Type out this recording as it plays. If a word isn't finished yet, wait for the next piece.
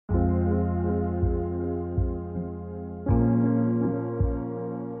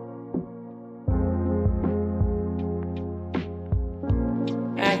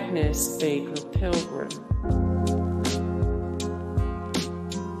Agnes Baker Pilgrim,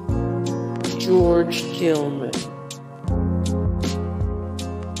 George Gilman,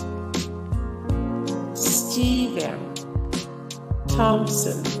 Steve M.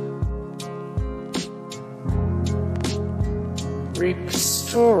 Thompson, Rick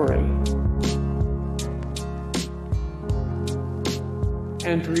Story,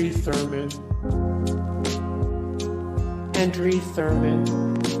 Andrew Thurman,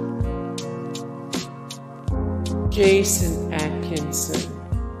 Jason Atkinson,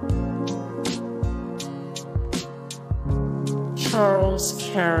 Charles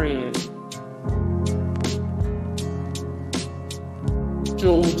Carrion,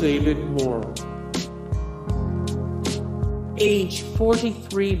 Joel David Moore. Age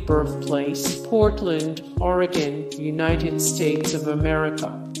 43, birthplace Portland, Oregon, United States of America.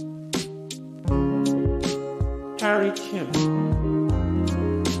 Harry Kim.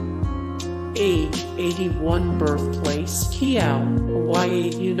 Age 81, birthplace Kiau, Hawaii,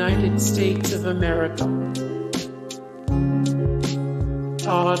 United States of America.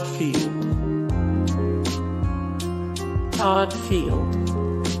 Todd Field.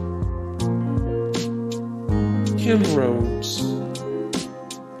 Kim Rhodes,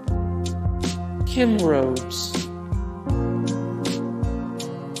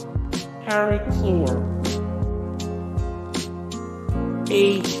 Harry Clore,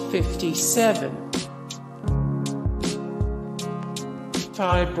 age 57,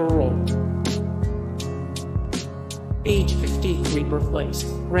 Ty Burrell, age 53, birthplace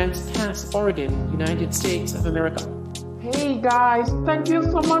Grants Pass, Oregon, United States of America. Hey guys, thank you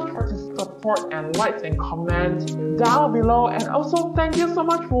so much for the support and likes and comments down below, and also thank you so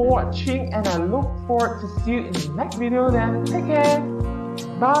much for watching, and I look forward to see you in the next video then. Take care.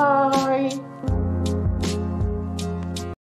 Bye.